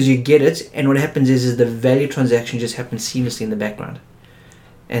 Because you get it, and what happens is the value transaction just happens seamlessly in the background.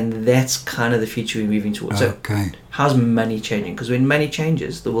 And that's kind of the future we're moving towards. Okay. So how's money changing? Because when money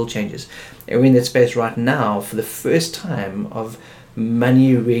changes, the world changes. And we're in that space right now for the first time of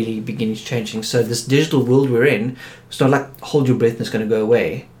money really beginning to changing. So this digital world we're in, it's not like hold your breath and it's going to go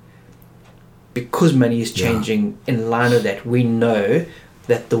away. Because money is changing in line with that, we know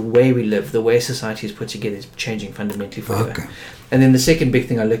that the way we live, the way society is put together is changing fundamentally forever. Okay. And then the second big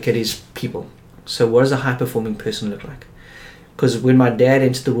thing I look at is people. So what does a high-performing person look like? Because when my dad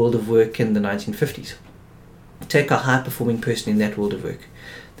entered the world of work in the 1950s, take a high-performing person in that world of work,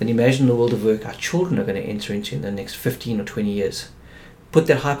 then imagine the world of work our children are going to enter into in the next 15 or 20 years. Put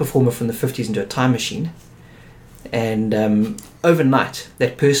that high performer from the 50s into a time machine, and overnight,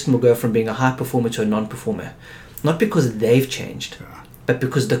 that person will go from being a high performer to a non-performer. Not because they've changed, but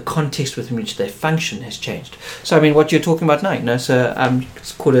because the context within which they function has changed. So, I mean, what you're talking about now, so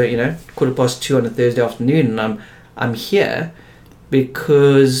it's 2:15 on a Thursday afternoon, and I'm here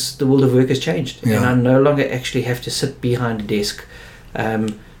because the world of work has changed, and I no longer actually have to sit behind a desk.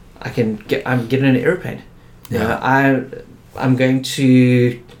 I'm getting an airplane. I'm going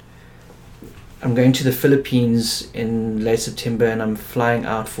to the Philippines in late September, and I'm flying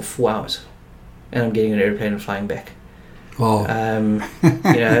out for 4 hours, and I'm getting an airplane and flying back. Wow. Well,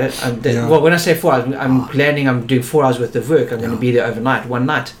 when I say 4 hours, I'm landing. I'm doing 4 hours worth of work. I'm going to be there overnight, one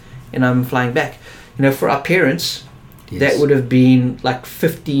night, and I'm flying back. For our parents, that would have been like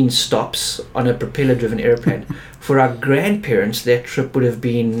 15 stops on a propeller-driven airplane. For our grandparents, that trip would have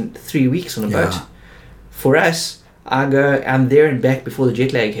been 3 weeks on a boat. For us, I'm there and back before the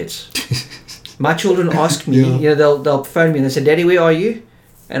jet lag hits. My children ask me, you know, they'll phone me and they say, "Daddy, where are you?"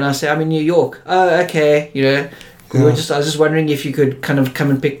 And I say, "I'm in New York." "Oh, okay, you know. I was just wondering if you could kind of come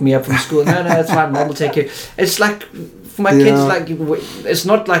and pick me up from school." "No, that's fine. Mom will take you." It's like, for my kids, like, it's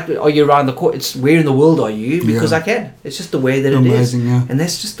not like, "Are you around the court?" It's, "Where in the world are you?" Because I can. It's just the way that it is. Yeah. And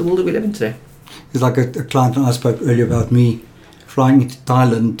that's just the world that we live in today. It's like a client I spoke earlier about me flying into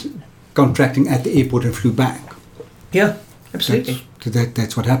Thailand, contracting at the airport and flew back. Yeah, absolutely.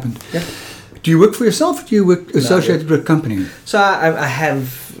 That's what happened. Yeah. Do you work for yourself, or do you work associated with a company? So I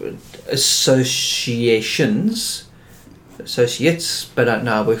have associates, but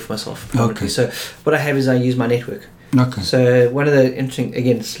I work for myself. Okay. So what I have is I use my network. Okay. So one of the interesting,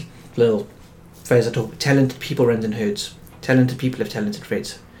 again, this little phrase I talk, talented people run in herds. Talented people have talented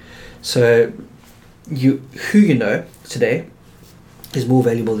friends. So who you know today is more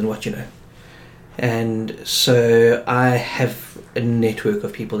valuable than what you know. And so I have a network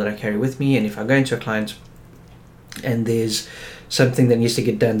of people that I carry with me, and if I go into a client and there's something that needs to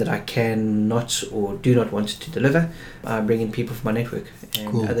get done that I cannot or do not want to deliver, I bring in people from my network,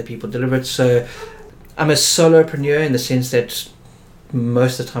 and other people deliver it. So I'm a solopreneur in the sense that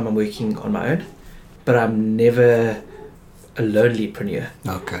most of the time I'm working on my own, but I'm never a lonelypreneur.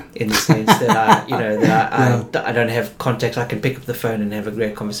 Okay. In the sense that I don't have contacts. I can pick up the phone and have a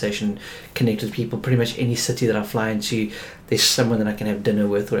great conversation, connect with people. Pretty much any city that I fly into, there's someone that I can have dinner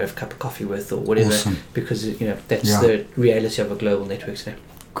with or have a cup of coffee with or whatever. Awesome. Because that's the reality of a global network today.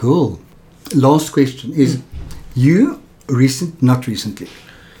 Cool. Last question is, not recently,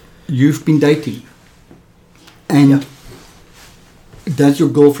 you've been dating, and does your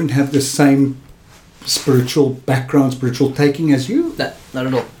girlfriend have the same spiritual background, spiritual taking as you? No, not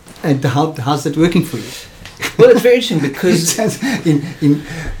at all. And how's that working for you? Well, it's very interesting because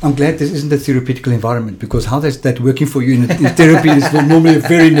I'm glad this isn't a therapeutical environment, because how is that working for you in therapy is normally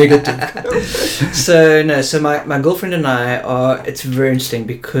very negative. So my girlfriend and I it's very interesting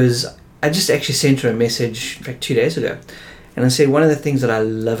because I just actually sent her a message in fact 2 days ago, and I said one of the things that I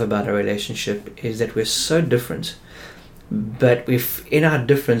love about our relationship is that we're so different, but in our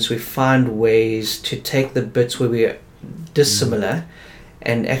difference we find ways to take the bits where we're dissimilar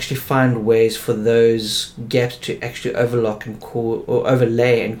and actually find ways for those gaps to actually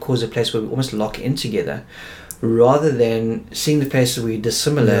overlay and cause a place where we almost lock in together, rather than seeing the places where we're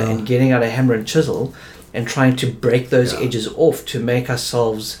dissimilar and getting out a hammer and chisel and trying to break those edges off to make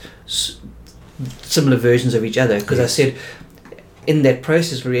ourselves similar versions of each other. Because I said, in that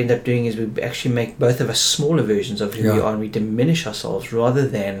process, what we end up doing is we actually make both of us smaller versions of who we are, and we diminish ourselves rather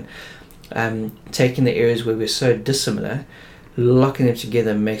than taking the areas where we're so dissimilar, locking them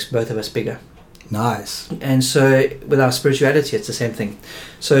together makes both of us bigger. Nice. And so with our spirituality, it's the same thing.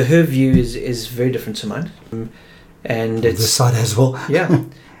 So her view is very different to mine, and it's this side as well.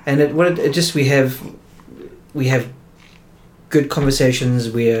 And we have good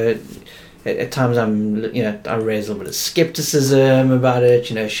conversations. At times I raise a little bit of skepticism about it.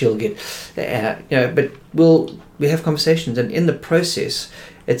 She'll get, but we have conversations, and in the process,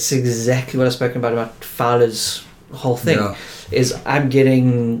 it's exactly what I've spoken about Fowler's whole thing. Is I'm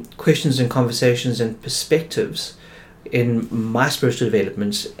getting questions and conversations and perspectives in my spiritual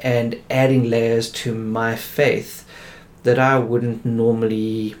developments and adding layers to my faith that I wouldn't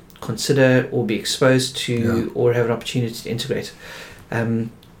normally consider or be exposed to or have an opportunity to integrate. That's,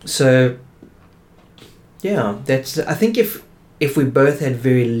 I think if we both had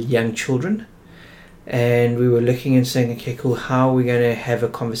very young children and we were looking and saying, okay, cool, how are we going to have a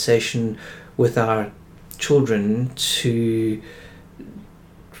conversation with our children to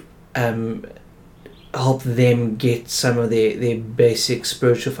help them get some of their basic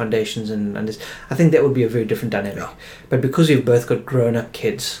spiritual foundations, and I think that would be a very different dynamic. But because we've both got grown-up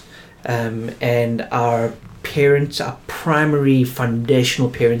kids, and our primary foundational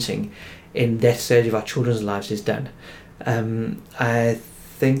parenting in that stage of our children's lives is done, I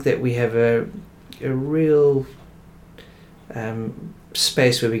think that we have a real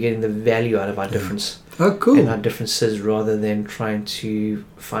space where we're getting the value out of our difference. Oh, cool. And our differences, rather than trying to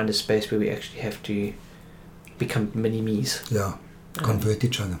find a space where we actually have to become mini-me's. Convert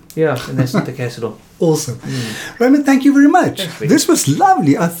each other. And that's not the case at all. Awesome. Raymond, thank you very much. Thanks, this was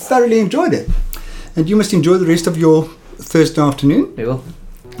lovely. I thoroughly enjoyed it. And you must enjoy the rest of your Thursday afternoon. We will.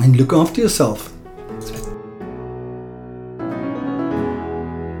 And look after yourself.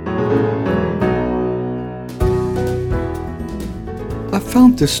 I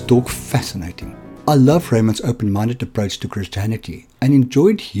found this talk fascinating. I love Raymond's open-minded approach to Christianity and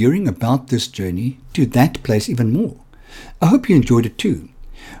enjoyed hearing about this journey to that place even more. I hope you enjoyed it too.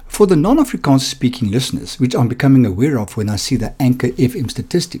 For the non-Afrikaans speaking listeners, which I'm becoming aware of when I see the Anchor FM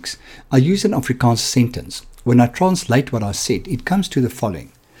statistics, I use an Afrikaans sentence. When I translate what I said, it comes to the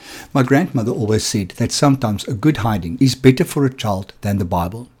following. My grandmother always said that sometimes a good hiding is better for a child than the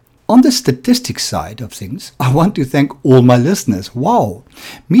Bible. On the statistics side of things, I want to thank all my listeners. Wow!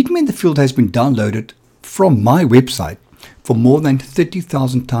 Meet Me in the Field has been downloaded from my website for more than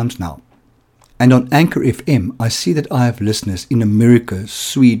 30,000 times now. And on Anchor FM, I see that I have listeners in America,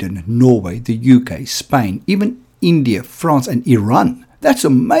 Sweden, Norway, the UK, Spain, even India, France and Iran. That's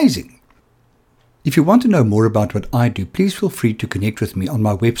amazing! If you want to know more about what I do, please feel free to connect with me on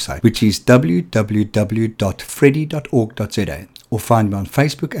my website, which is www.freddie.org.za, or find me on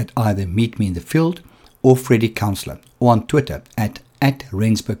Facebook at either Meet Me in the Field or Freddie Counselor, or on Twitter at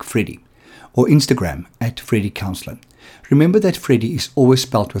 @RensburgFreddie, or Instagram at Freddie Counselor. Remember that Freddie is always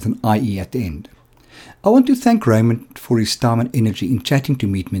spelled with an IE at the end. I want to thank Raymond for his time and energy in chatting to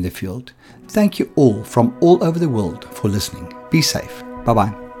Meet Me in the Field. Thank you all from all over the world for listening. Be safe.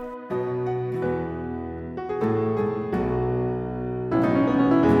 Bye-bye.